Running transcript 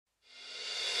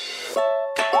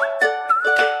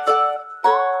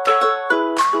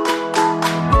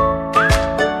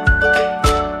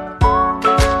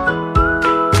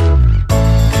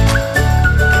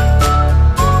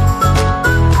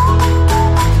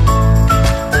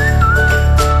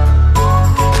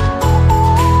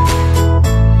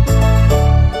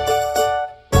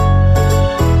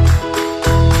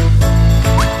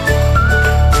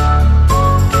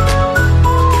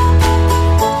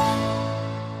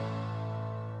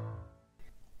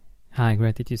Hi,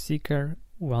 Gratitude Seeker.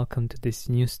 Welcome to this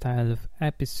new style of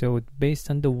episode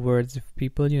based on the words of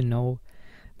people you know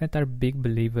that are big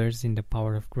believers in the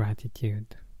power of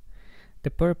gratitude.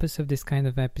 The purpose of this kind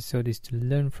of episode is to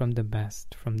learn from the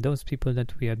best, from those people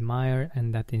that we admire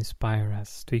and that inspire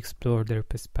us, to explore their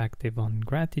perspective on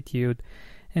gratitude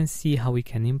and see how we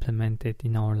can implement it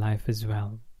in our life as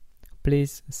well.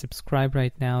 Please subscribe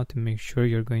right now to make sure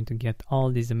you're going to get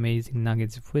all these amazing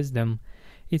nuggets of wisdom.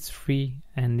 It's free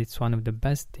and it's one of the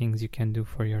best things you can do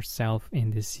for yourself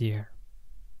in this year.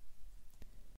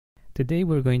 Today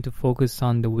we're going to focus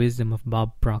on the wisdom of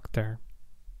Bob Proctor.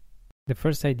 The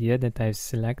first idea that I've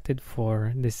selected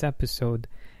for this episode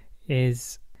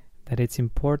is that it's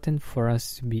important for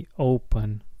us to be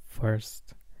open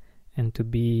first and to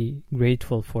be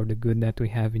grateful for the good that we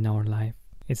have in our life.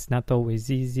 It's not always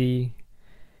easy,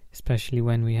 especially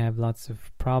when we have lots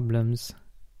of problems.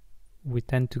 We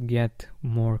tend to get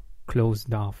more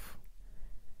closed off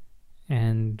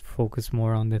and focus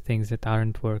more on the things that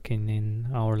aren't working in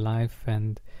our life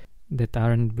and that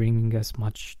aren't bringing us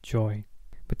much joy.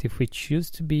 But if we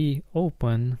choose to be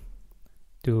open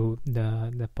to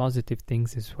the positive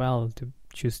things as well, to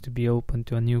choose to be open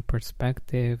to a new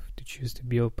perspective, to choose to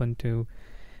be open to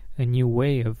a new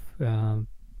way of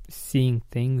seeing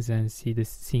things and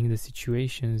seeing the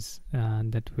situations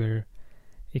that we're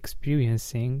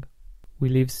experiencing, we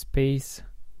leave space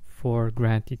for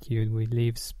gratitude. We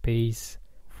leave space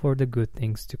for the good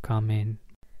things to come in.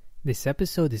 This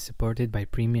episode is supported by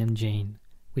Premium Jane.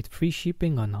 With free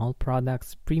shipping on all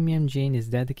products, Premium Jane is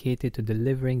dedicated to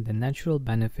delivering the natural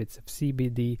benefits of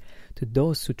CBD to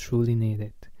those who truly need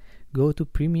it. Go to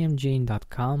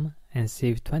premiumjane.com and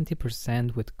save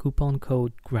 20% with coupon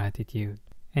code GRATITUDE.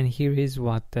 And here is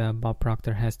what Bob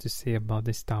Proctor has to say about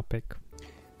this topic.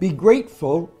 Be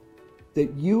grateful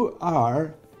that you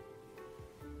are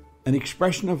an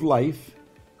expression of life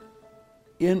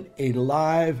in a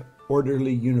live,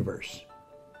 orderly universe.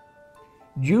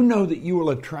 You know that you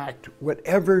will attract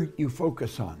whatever you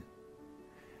focus on.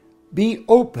 Be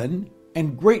open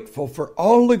and grateful for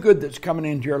all the good that's coming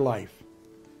into your life.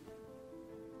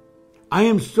 I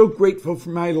am so grateful for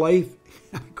my life,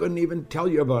 I couldn't even tell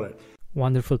you about it.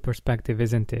 Wonderful perspective,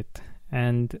 isn't it?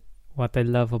 And what I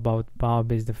love about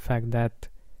Bob is the fact that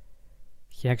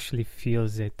he actually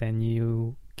feels it, and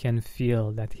you can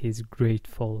feel that he's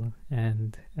grateful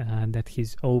and that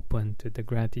he's open to the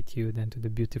gratitude and to the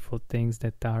beautiful things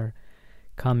that are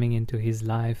coming into his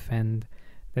life and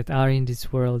that are in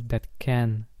this world that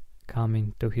can come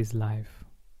into his life.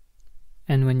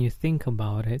 And when you think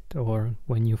about it, or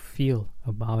when you feel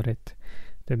about it,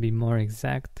 to be more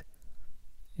exact,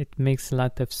 it makes a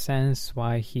lot of sense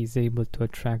why he's able to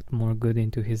attract more good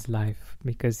into his life,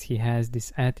 because he has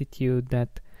this attitude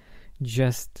that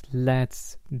just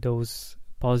lets those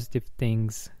positive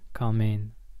things come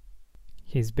in.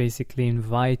 He's basically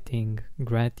inviting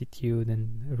gratitude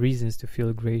and reasons to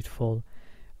feel grateful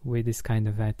with this kind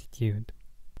of attitude.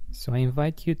 So I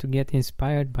invite you to get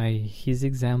inspired by his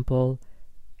example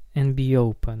and be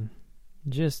open.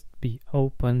 Just be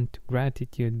open to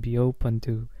gratitude, be open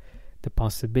to the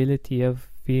possibility of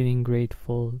feeling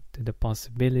grateful, to the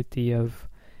possibility of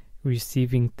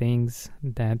receiving things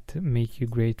that make you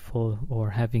grateful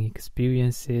or having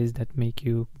experiences that make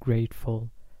you grateful.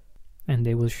 And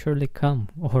they will surely come,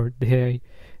 or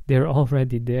they're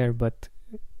already there, but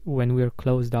when we're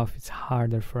closed off, it's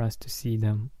harder for us to see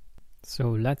them.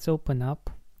 So let's open up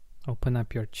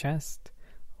your chest,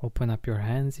 open up your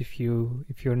hands if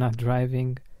you're not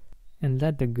driving, and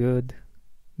let the good,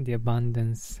 the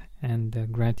abundance, and the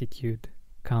gratitude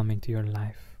come into your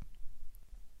life.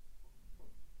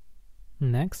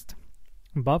 Next,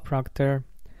 Bob Proctor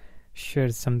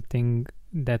shared something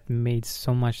that made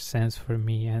so much sense for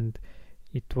me, and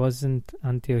it wasn't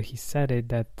until he said it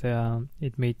that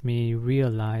it made me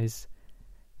realize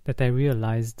that I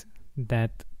realized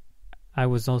that I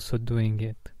was also doing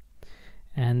it.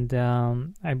 And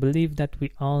I believe that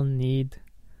we all need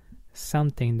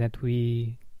something that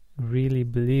we really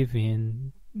believe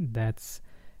in that's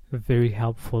very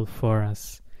helpful for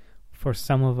us. For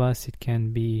some of us, it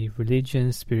can be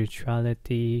religion,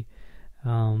 spirituality,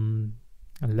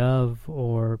 love,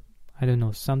 or I don't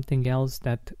know, something else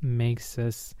that makes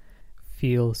us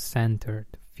feel centered,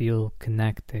 feel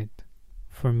connected.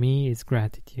 For me, it's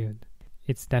gratitude.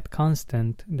 It's that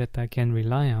constant that I can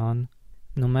rely on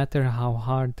no matter how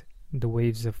hard the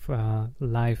waves of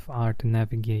life are to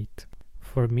navigate.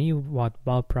 For me, what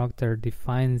Bob Proctor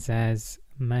defines as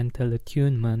mental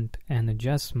attunement and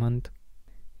adjustment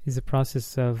is a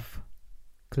process of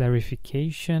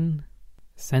clarification,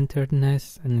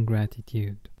 centeredness, and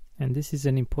gratitude. And this is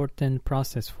an important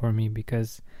process for me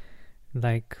because,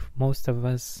 like most of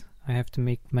us, I have to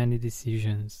make many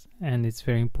decisions, and it's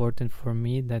very important for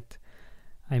me that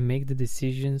I make the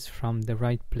decisions from the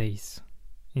right place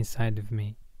inside of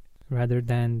me, rather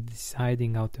than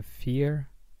deciding out of fear,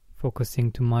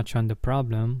 focusing too much on the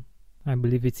problem. I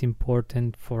believe it's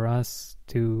important for us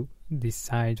to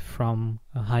decide from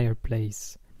a higher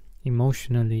place,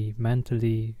 emotionally,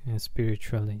 mentally, and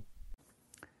spiritually.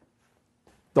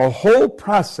 The whole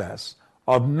process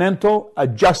of mental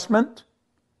adjustment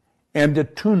and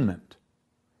attunement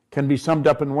can be summed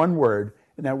up in one word,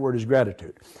 and that word is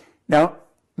gratitude. Now,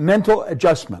 mental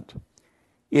adjustment.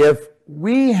 If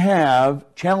we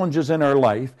have challenges in our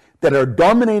life that are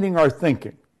dominating our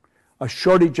thinking, a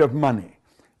shortage of money,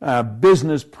 a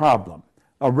business problem,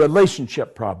 a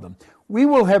relationship problem, we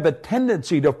will have a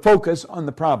tendency to focus on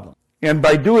the problem. And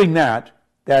by doing that,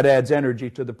 that adds energy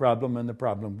to the problem and the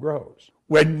problem grows.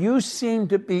 When you seem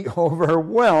to be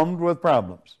overwhelmed with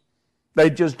problems, they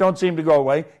just don't seem to go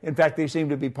away. In fact, they seem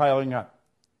to be piling up.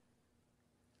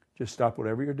 Just stop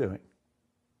whatever you're doing.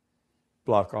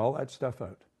 Block all that stuff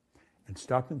out. And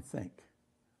stop and think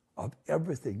of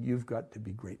everything you've got to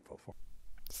be grateful for.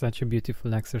 Such a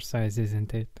beautiful exercise,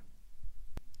 isn't it?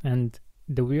 And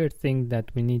the weird thing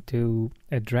that we need to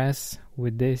address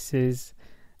with this is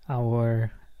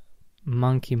our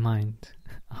monkey mind.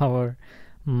 Our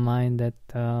mind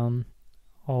that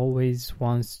always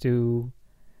wants to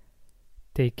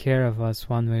take care of us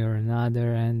one way or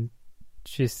another and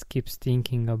just keeps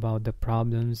thinking about the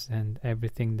problems and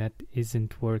everything that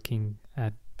isn't working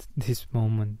at this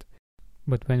moment.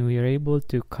 But when we are able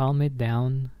to calm it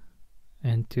down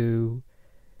and to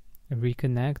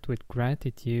reconnect with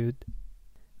gratitude,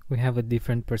 we have a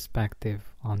different perspective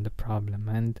on the problem.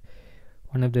 And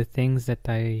one of the things that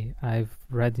I've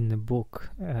read in the book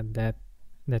that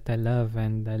I love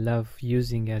and I love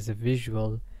using as a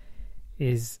visual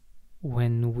is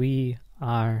when we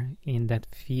are in that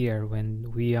fear,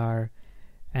 when we are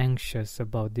anxious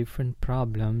about different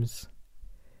problems,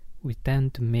 we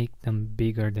tend to make them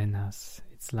bigger than us.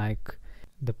 It's like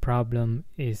the problem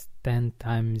is 10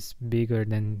 times bigger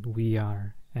than we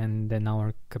are and than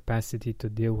our capacity to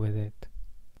deal with it.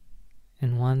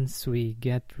 And once we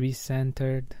get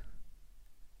recentered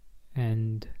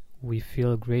and we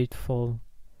feel grateful,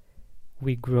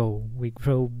 we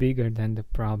grow bigger than the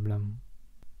problem.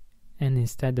 And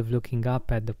instead of looking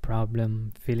up at the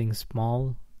problem, feeling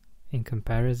small in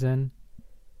comparison,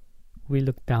 we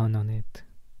look down on it.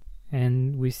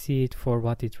 And we see it for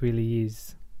what it really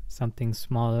is, something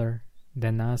smaller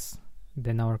than us,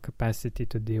 than our capacity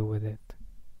to deal with it.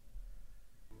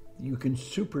 You can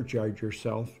supercharge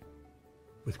yourself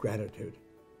with gratitude.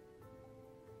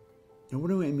 Now, what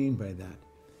do I mean by that?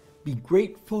 Be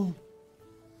grateful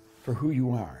for who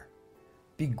you are.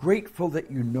 Be grateful that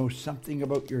you know something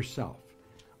about yourself.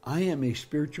 I am a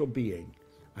spiritual being.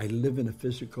 I live in a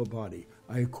physical body.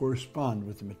 I correspond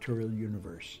with the material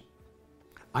universe.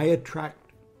 I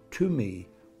attract to me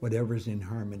whatever's in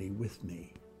harmony with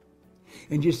me.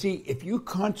 And you see, if you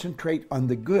concentrate on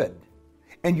the good,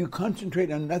 and you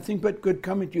concentrate on nothing but good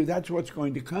coming to you, that's what's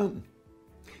going to come.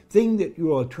 Thing that you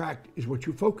will attract is what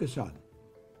you focus on.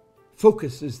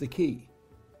 Focus is the key.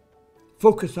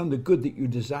 Focus on the good that you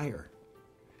desire.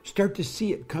 Start to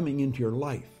see it coming into your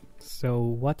life. So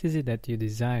what is it that you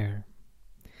desire?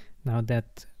 Now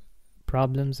that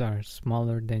problems are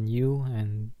smaller than you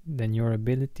and than your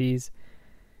abilities,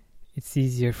 it's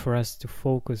easier for us to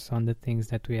focus on the things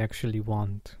that we actually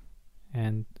want.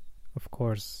 And of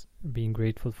course, being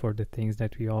grateful for the things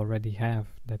that we already have,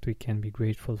 that we can be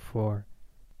grateful for.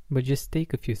 But just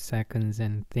take a few seconds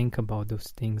and think about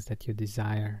those things that you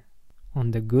desire,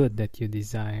 on the good that you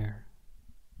desire.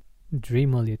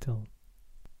 Dream a little.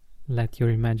 Let your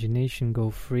imagination go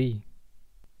free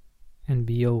and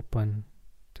be open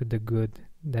to the good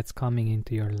that's coming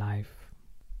into your life.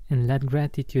 And let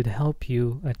gratitude help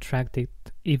you attract it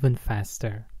even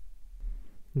faster.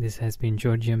 This has been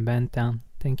Georgian Benta.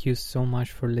 Thank you so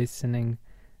much for listening.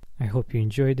 I hope you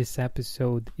enjoyed this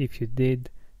episode. If you did,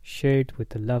 share it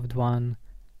with a loved one,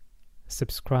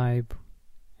 subscribe,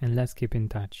 and let's keep in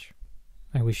touch.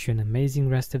 I wish you an amazing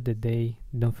rest of the day.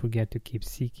 Don't forget to keep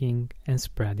seeking and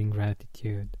spreading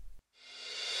gratitude.